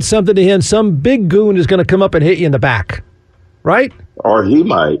said something to him, some big goon is going to come up and hit you in the back, right? Or he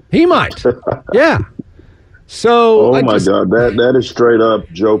might. He might. Yeah. So, God, that is straight up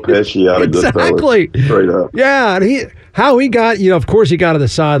Joe Pesci out of exactly. Goodfellas. Straight up. Yeah, and how he got, of course he got to the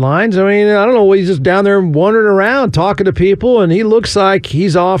sidelines. I mean, I don't know, he's just down there wandering around talking to people, and he looks like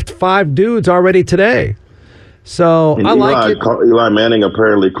he's off 5 dudes already today. So, and I like it. Eli Manning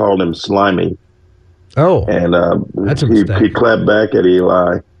apparently called him slimy. Oh, and that's a mistake. He clapped back at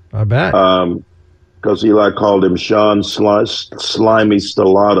Eli. I bet. Because Eli called him Sean Slimy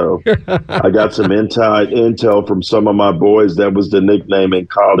Stellato. I got some intel from some of my boys. That was the nickname in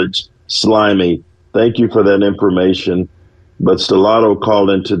college, Slimy. Thank you for that information. But Stellato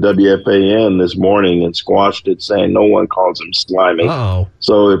called into WFAN this morning and squashed it, saying no one calls him Slimy. Uh-oh.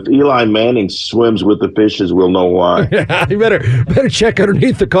 So if Eli Manning swims with the fishes, we'll know why. Yeah, you better check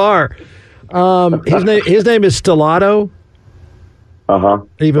underneath the car. His name is Stellato.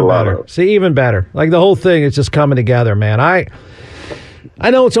 Even better. See, even better. Like the whole thing is just coming together, man. I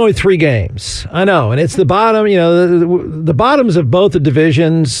know it's only 3 games. I know, and it's the bottom. The bottoms of both the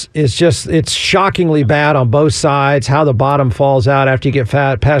divisions it's shockingly bad on both sides. How the bottom falls out after you get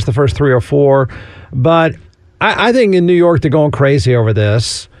past the first 3 or 4. But I think in New York they're going crazy over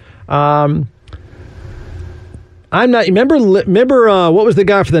this. I'm not. Remember what was the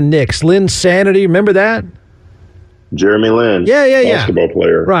guy for the Knicks? Lynn Sanity. Remember that? Jeremy Lin. Yeah. Basketball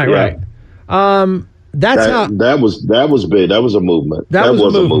player. Right. That was big. That was a movement. That was a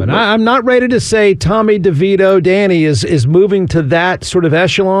movement. I'm not ready to say Tommy DeVito, Danny is moving to that sort of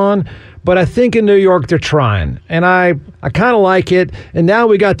echelon, but I think in New York they're trying, and I kind of like it. And now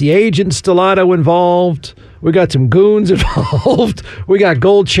we got the agent Stellato involved. We got some goons involved. We got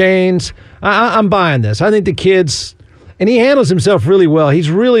gold chains. I'm buying this. I think the kids, and he handles himself really well.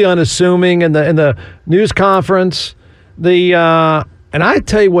 He's really unassuming in the news conference. And I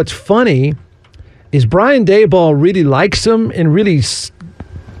tell you what's funny is Brian Daboll really likes him and really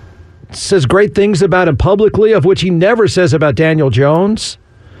says great things about him publicly, of which he never says about Daniel Jones.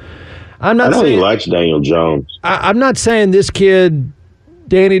 I know he likes Daniel Jones. I'm not saying this kid,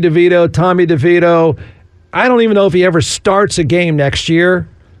 Danny DeVito, Tommy DeVito, I don't even know if he ever starts a game next year,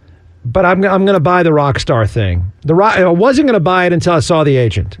 but I'm going to buy the rock star thing. I wasn't going to buy it until I saw the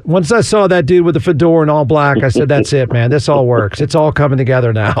agent. Once I saw that dude with the fedora and all black, I said, that's it, man. This all works. It's all coming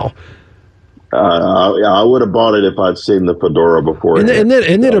together now. I would have bought it if I'd seen the fedora before. Isn't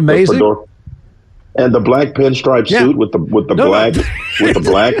it amazing? And the black pinstripe suit with the black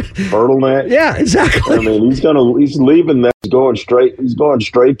turtleneck. Yeah, exactly. I mean, he's leaving that. He's going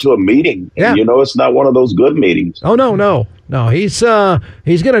straight to a meeting. Yeah. You know, it's not one of those good meetings. Oh no. He's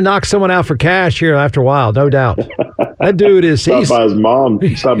gonna knock someone out for cash here after a while, no doubt. That dude is. Stop by his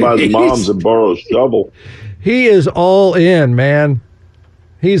mom's and borrow a shovel. He is all in, man.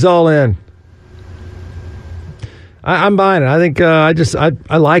 He's all in. I'm buying it. I think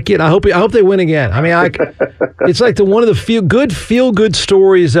I like it. I hope they win again. I mean, it's like one of the feel good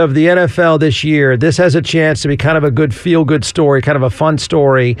stories of the NFL this year. This has a chance to be kind of a good feel good story, kind of a fun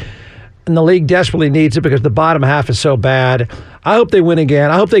story, and the league desperately needs it because the bottom half is so bad. I hope they win again.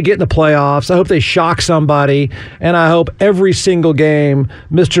 I hope they get in the playoffs. I hope they shock somebody, and I hope every single game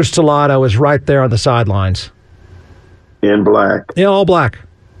Mr. Stellato is right there on the sidelines. In black. In all black.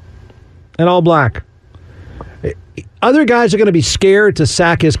 Other guys are going to be scared to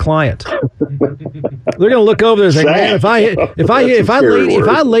sack his client. They're going to look over there and say, "Man, if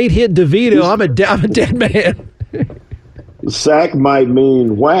I late hit DeVito, I'm a dead man." Sack might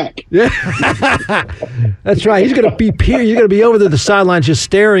mean whack. Yeah, that's right. He's going to be over there the sidelines just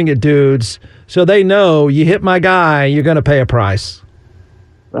staring at dudes, so they know you hit my guy, you're going to pay a price.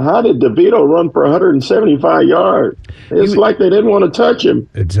 How did DeVito run for 175 yards? It's like they didn't want to touch him.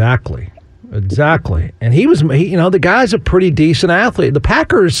 Exactly. And the guy's a pretty decent athlete. The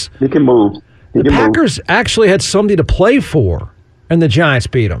Packers. He can move. The Packers actually had somebody to play for, and the Giants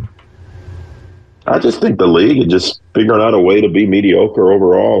beat them. I just think the league had just figured out a way to be mediocre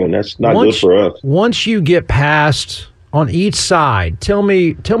overall, and that's not good for us. Once you get past on each side, tell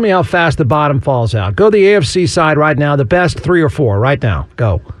me how fast the bottom falls out. Go to the AFC side right now, the best 3 or 4 right now.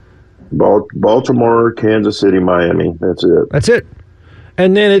 Go. Baltimore, Kansas City, Miami. That's it.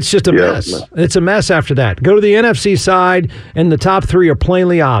 And then it's just a mess. It's a mess after that. Go to the NFC side, and the top 3 are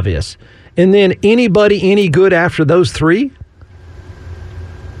plainly obvious. And then anybody any good after those 3?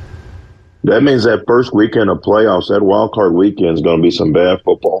 That means that first weekend of playoffs, that wild card weekend is going to be some bad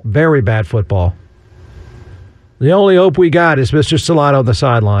football. Very bad football. The only hope we got is Mr. Stellato on the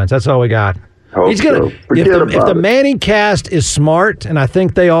sidelines. That's all we got. If the Manning cast is smart, and I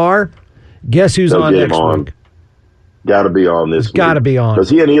think they are, guess who's on next week? Got to be on this. Got to be on because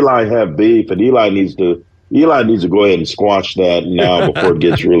he and Eli have beef, and Eli needs to go ahead and squash that now before it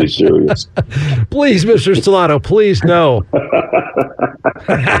gets really serious. Please, Mr. Stellato, please no.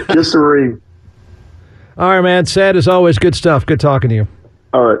 Just a ring. All right, man. Sad as always. Good stuff. Good talking to you.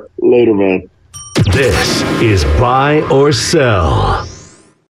 All right, later, man. This is Buy or Sell.